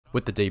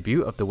With the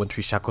debut of the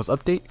Wintry Shackles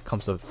update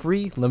comes a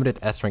free limited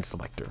S-Rank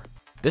selector.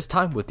 This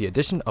time with the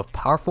addition of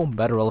powerful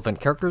meta-relevant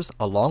characters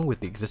along with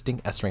the existing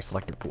S-Rank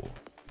selector pool.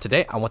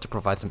 Today I want to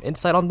provide some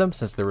insight on them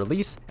since their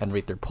release and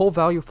rate their pull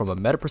value from a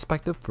meta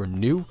perspective for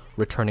new,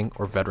 returning,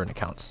 or veteran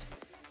accounts.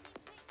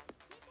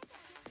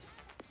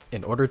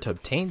 In order to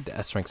obtain the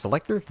S-Rank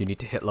selector, you need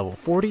to hit level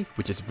 40,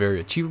 which is very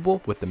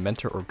achievable with the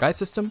mentor or guide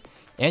system,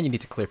 and you need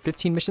to clear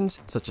 15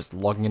 missions, such as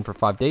logging in for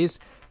 5 days,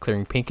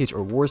 clearing Pancake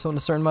or Warzone a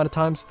certain amount of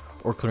times,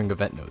 or clearing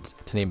event nodes,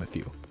 to name a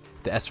few.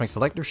 The S-Rank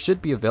selector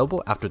should be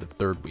available after the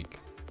 3rd week.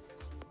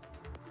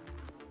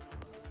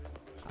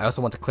 I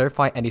also want to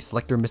clarify any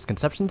selector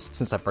misconceptions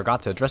since I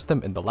forgot to address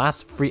them in the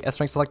last free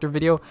S-Rank selector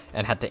video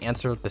and had to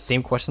answer the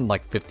same question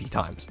like 50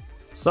 times.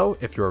 So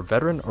if you're a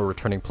veteran or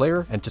returning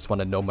player and just want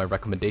to know my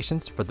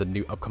recommendations for the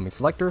new upcoming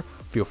selector,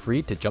 feel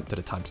free to jump to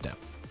the timestamp.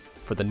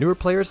 For the newer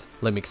players,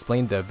 let me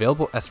explain the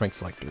available S-Rank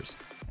selectors.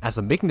 As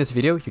I'm making this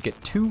video, you get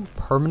 2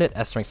 permanent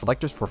S-Rank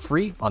selectors for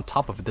free on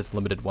top of this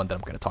limited one that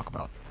I'm going to talk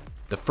about.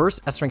 The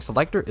first S-Rank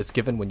selector is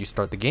given when you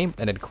start the game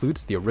and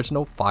includes the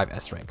original 5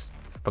 S-Ranks.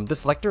 From this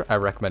selector, I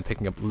recommend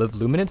picking up Liv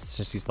Luminance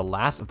since she's the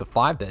last of the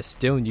 5 that is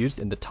still used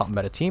in the top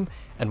meta team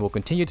and will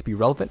continue to be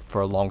relevant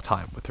for a long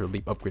time with her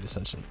Leap upgrade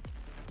ascension.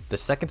 The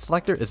second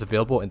selector is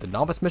available in the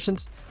novice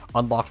missions,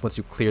 unlocked once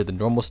you clear the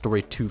normal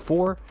story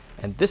 2-4,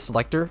 and this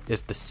selector is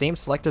the same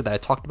selector that I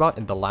talked about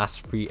in the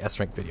last free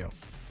S-Rank video.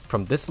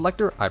 From this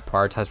selector, I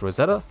prioritize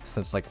Rosetta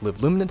since like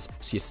Liv Luminance,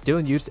 she is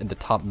still used in the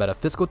top meta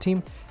physical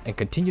team and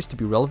continues to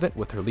be relevant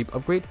with her Leap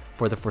upgrade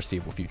for the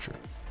foreseeable future.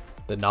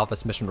 The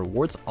novice mission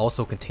rewards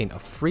also contain a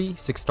free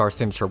 6-star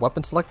signature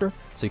weapon selector,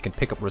 so you can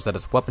pick up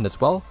Rosetta's weapon as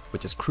well,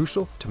 which is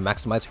crucial to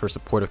maximize her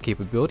supportive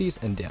capabilities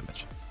and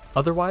damage.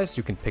 Otherwise,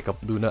 you can pick up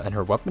Luna and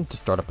her weapon to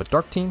start up a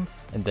dark team,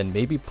 and then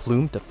maybe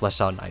Plume to flesh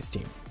out an ice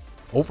team.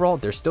 Overall,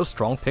 they're still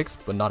strong picks,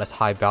 but not as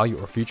high value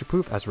or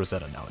future-proof as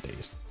Rosetta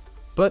nowadays.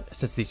 But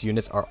since these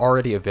units are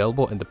already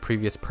available in the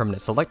previous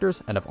permanent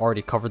selectors, and I've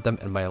already covered them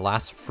in my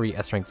last free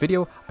S-Rank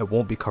video, I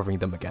won't be covering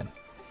them again.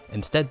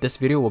 Instead, this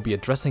video will be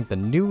addressing the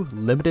new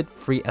limited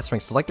free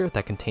S-Rank selector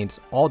that contains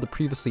all the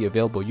previously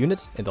available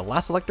units in the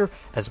last selector,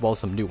 as well as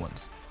some new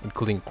ones,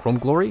 including Chrome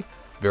Glory,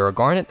 Vera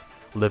Garnet,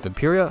 Liv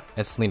Imperia,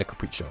 and Selena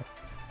Capriccio.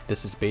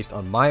 This is based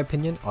on my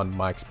opinion on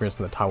my experience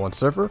on the Taiwan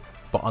server,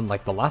 but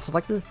unlike the last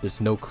selector, there's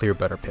no clear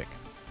better pick.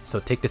 So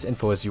take this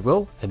info as you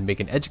will, and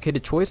make an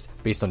educated choice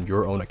based on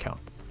your own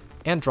account.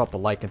 And drop a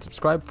like and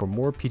subscribe for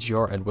more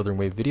PGR and Withering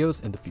Wave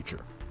videos in the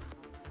future.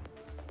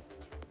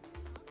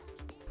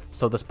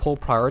 So this poll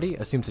priority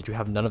assumes that you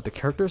have none of the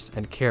characters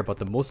and care about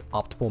the most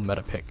optimal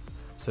meta pick.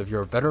 So if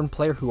you're a veteran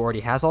player who already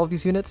has all of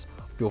these units,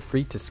 feel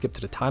free to skip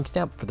to the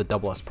timestamp for the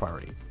SS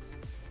priority.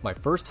 My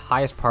first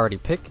highest priority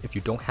pick, if you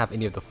don't have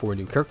any of the 4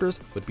 new characters,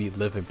 would be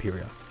Liv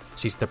Imperia.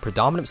 She's the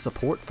predominant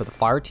support for the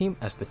fire team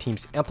as the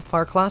team's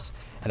amplifier class,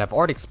 and I've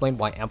already explained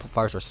why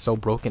amplifiers are so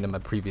broken in my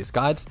previous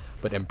guides,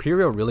 but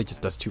Imperia really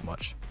just does too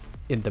much.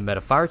 In the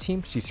meta fire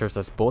team, she serves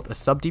as both a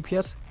sub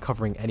DPS,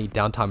 covering any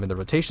downtime in the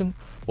rotation,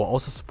 while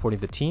also supporting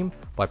the team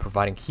by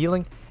providing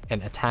healing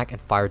and attack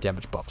and fire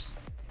damage buffs.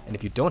 And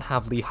if you don't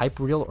have Lee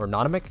Hyperreal or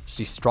Nomic,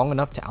 she's strong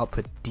enough to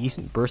output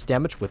decent burst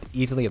damage with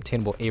easily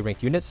obtainable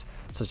A-rank units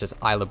such as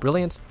Isla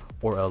Brilliance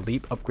or a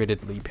Leap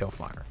upgraded Lee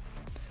Palefire.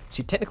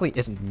 She technically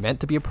isn't meant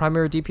to be a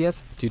primary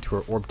DPS due to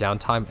her orb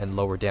downtime and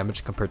lower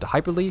damage compared to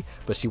Hyper Lee,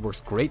 but she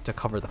works great to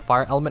cover the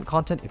fire element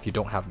content if you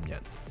don't have them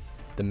yet.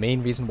 The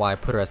main reason why I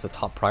put her as the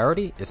top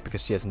priority is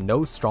because she has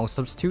no strong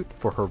substitute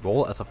for her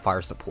role as a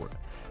fire support.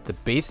 The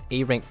base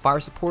A-rank fire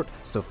support,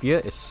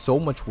 Sophia, is so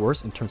much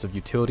worse in terms of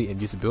utility and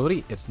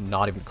usability, it's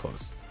not even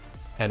close.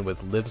 And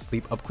with Liv's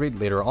Leap upgrade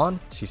later on,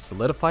 she's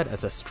solidified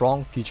as a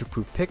strong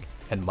future-proof pick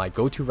and my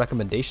go-to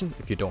recommendation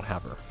if you don't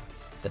have her.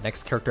 The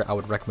next character I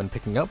would recommend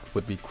picking up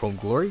would be Chrome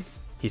Glory.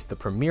 He's the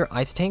premier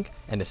ice tank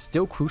and is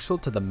still crucial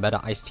to the meta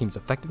ice team's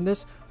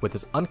effectiveness with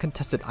his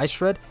uncontested ice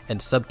shred and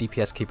sub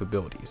DPS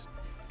capabilities.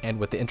 And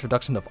with the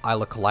introduction of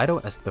Isla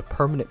Kaleido as the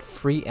permanent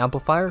free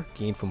amplifier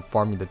gained from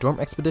farming the Dorm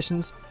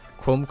expeditions,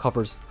 Chrome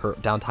covers her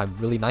downtime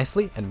really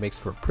nicely and makes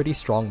for a pretty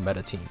strong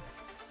meta team.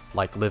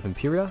 Like Liv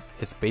Imperia,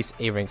 his base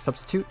A-rank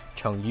substitute,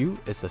 Chung Yu,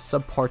 is a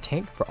subpar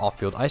tank for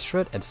off-field ice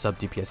shred and sub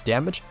DPS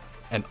damage,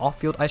 and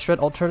off-field ice shred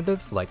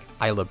alternatives like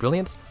Isla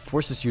Brilliance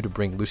forces you to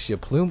bring Lucia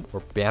Plume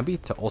or Bambi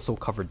to also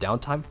cover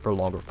downtime for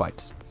longer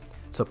fights.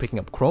 So picking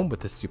up Chrome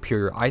with his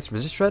superior ice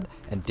resist shred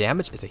and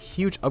damage is a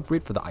huge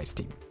upgrade for the ice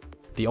team.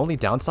 The only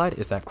downside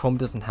is that Chrome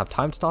doesn't have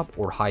time stop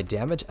or high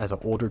damage as an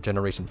older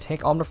generation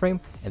tank Omniframe,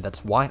 and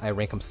that's why I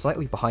rank him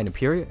slightly behind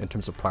Imperia in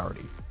terms of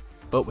priority.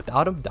 But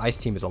without him, the ice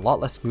team is a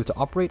lot less smooth to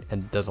operate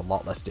and does a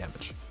lot less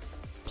damage.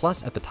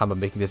 Plus, at the time of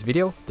making this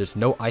video, there's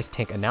no ice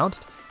tank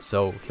announced,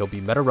 so he'll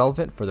be meta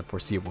relevant for the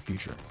foreseeable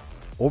future.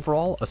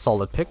 Overall, a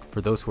solid pick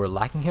for those who are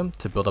lacking him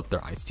to build up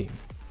their ice team.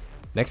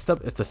 Next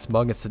up is the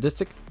smug and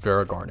sadistic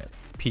Vera Garnet,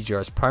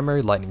 PGR's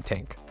primary lightning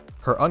tank.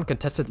 Her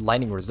uncontested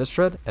lightning resist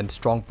shred and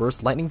strong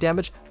burst lightning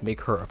damage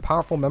make her a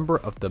powerful member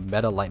of the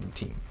meta lightning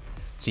team.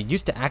 She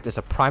used to act as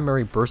a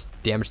primary burst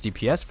damage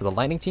DPS for the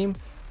lightning team,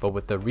 but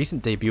with the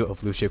recent debut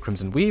of Lucio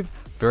Crimson Weave,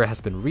 Vera has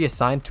been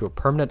reassigned to a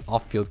permanent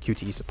off-field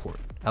QTE support,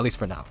 at least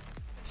for now.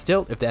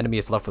 Still, if the enemy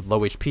is left with low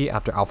HP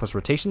after Alpha's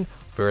rotation,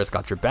 Vera's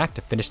got your back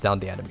to finish down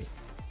the enemy.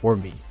 Or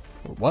me.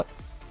 Or what?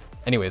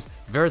 Anyways,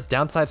 Vera's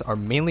downsides are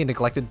mainly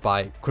neglected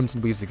by Crimson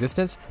Weave's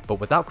existence, but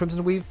without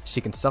Crimson Weave, she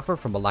can suffer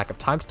from a lack of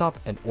time stop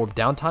and orb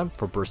downtime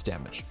for burst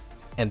damage.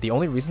 And the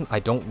only reason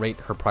I don't rate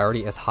her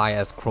priority as high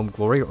as Chrome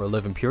Glory or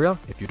Live Imperia,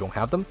 if you don't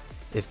have them,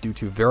 is due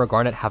to Vera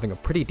Garnet having a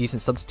pretty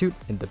decent substitute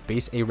in the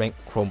base A rank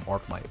Chrome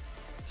Arclight.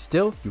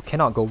 Still, you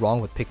cannot go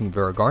wrong with picking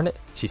Vera Garnet.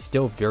 She's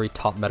still very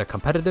top meta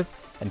competitive,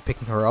 and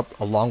picking her up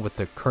along with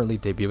the currently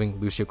debuting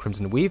Lucio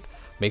Crimson Weave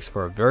makes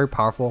for a very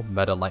powerful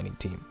meta lightning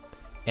team.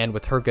 And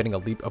with her getting a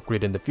leap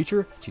upgrade in the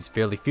future, she's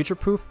fairly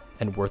future-proof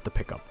and worth the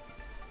pickup.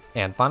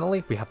 And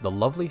finally, we have the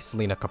lovely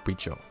Selena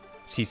Capriccio.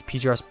 She's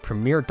PGR's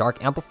premier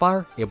Dark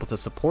Amplifier, able to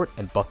support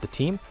and buff the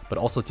team, but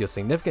also deal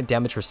significant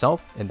damage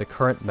herself in the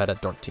current meta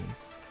Dark team.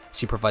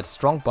 She provides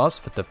strong buffs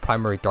for the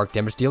primary dark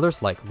damage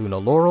dealers like Luna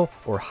Laurel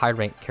or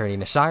high-rank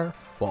Karenina Shire,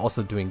 while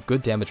also doing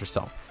good damage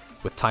herself,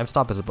 with time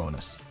stop as a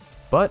bonus.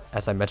 But,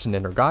 as I mentioned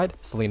in her guide,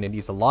 Selena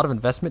needs a lot of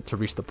investment to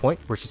reach the point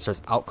where she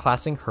starts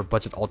outclassing her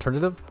budget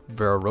alternative,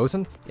 Vera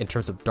Rosen, in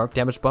terms of dark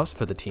damage buffs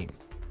for the team.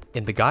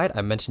 In the guide,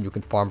 I mentioned you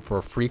can farm for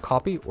a free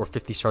copy or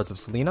 50 shards of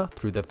Selena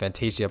through the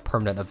Fantasia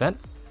permanent event,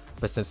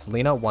 but since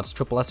Selena wants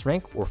triple S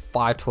rank or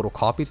 5 total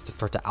copies to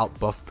start to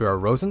outbuff Vera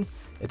Rosen,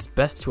 it's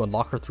best to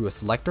unlock her through a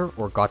selector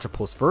or gacha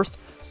pulls first,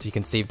 so you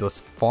can save those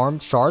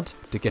farmed shards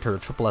to get her to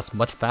triple S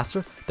much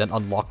faster than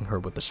unlocking her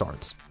with the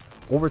shards.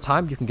 Over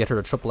time, you can get her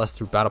to triple S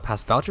through Battle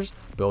Pass vouchers,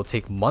 but it'll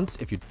take months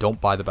if you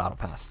don't buy the Battle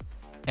Pass.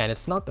 And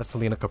it's not that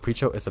Selena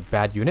Capriccio is a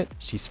bad unit,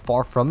 she's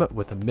far from it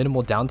with the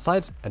minimal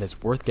downsides and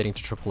is worth getting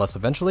to triple S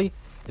eventually.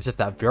 It's just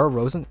that Vera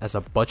Rosen as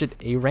a budget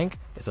A rank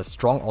is a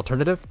strong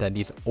alternative that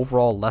needs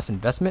overall less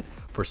investment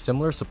for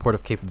similar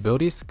supportive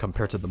capabilities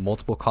compared to the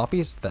multiple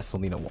copies that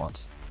Selena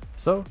wants.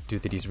 So, due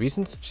to these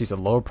reasons, she's a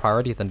lower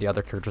priority than the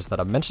other characters that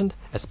I've mentioned,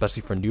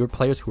 especially for newer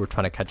players who are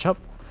trying to catch up,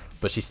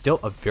 but she's still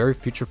a very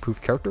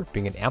future-proof character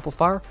being an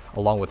amplifier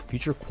along with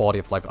future quality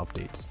of life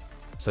updates.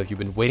 So if you've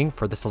been waiting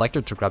for the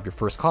selector to grab your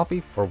first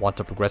copy or want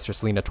to progress your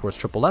Selena towards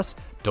triple S,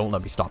 don't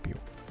let me stop you.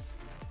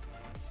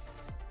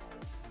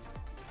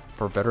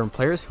 For veteran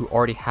players who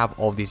already have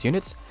all of these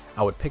units,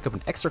 I would pick up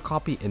an extra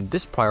copy in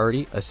this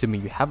priority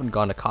assuming you haven't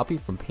gotten a copy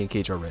from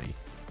Pancage already.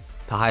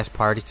 The highest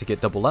priority to get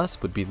double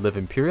S would be Live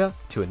Imperia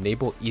to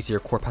enable easier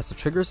core passive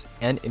triggers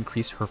and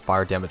increase her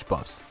fire damage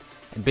buffs.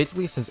 And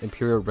basically, since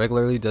Imperia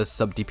regularly does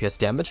sub DPS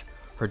damage,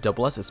 her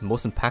double S is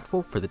most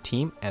impactful for the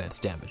team and its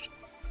damage.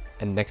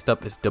 And next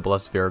up is double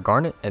S Vera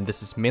Garnet, and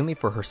this is mainly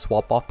for her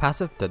swap off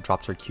passive that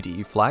drops her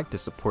QTE flag to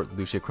support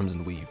Lucio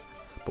Crimson Weave.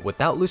 But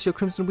without Lucio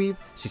Crimson Weave,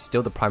 she's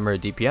still the primary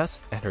DPS,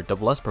 and her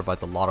double S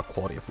provides a lot of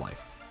quality of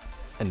life.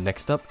 And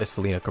next up is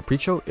Selena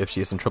Capriccio if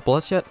she isn't triple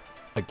S yet.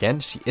 Again,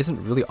 she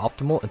isn't really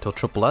optimal until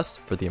triple S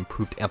for the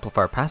improved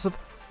amplifier passive,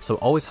 so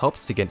it always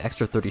helps to get an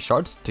extra 30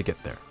 shards to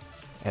get there.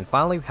 And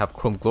finally, we have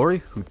Chrome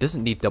Glory, who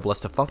doesn't need double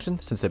S to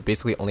function since it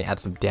basically only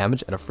adds some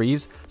damage and a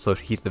freeze, so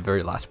he's the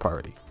very last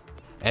priority.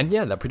 And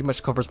yeah, that pretty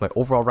much covers my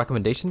overall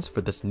recommendations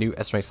for this new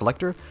S-Rank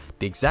selector.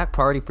 The exact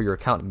priority for your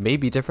account may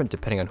be different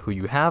depending on who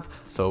you have,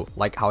 so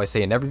like how I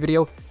say in every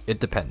video, it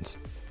depends.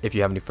 If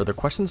you have any further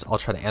questions, I'll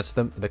try to answer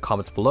them in the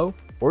comments below,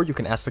 or you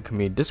can ask the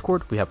community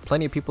Discord. We have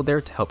plenty of people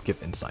there to help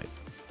give insight.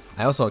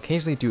 I also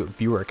occasionally do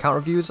viewer account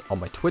reviews on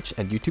my Twitch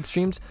and YouTube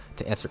streams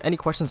to answer any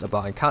questions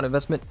about account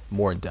investment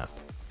more in depth.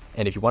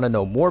 And if you want to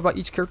know more about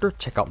each character,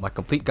 check out my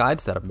complete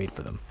guides that I've made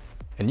for them.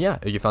 And yeah,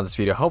 if you found this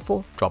video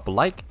helpful, drop a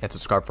like and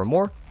subscribe for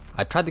more.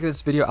 I tried to get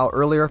this video out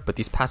earlier, but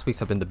these past weeks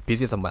have been the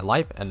busiest of my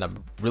life and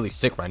I'm really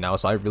sick right now,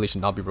 so I really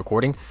should not be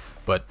recording.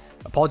 But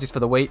apologies for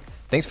the wait.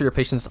 Thanks for your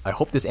patience. I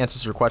hope this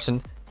answers your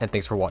question, and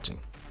thanks for watching.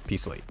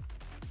 Peace late.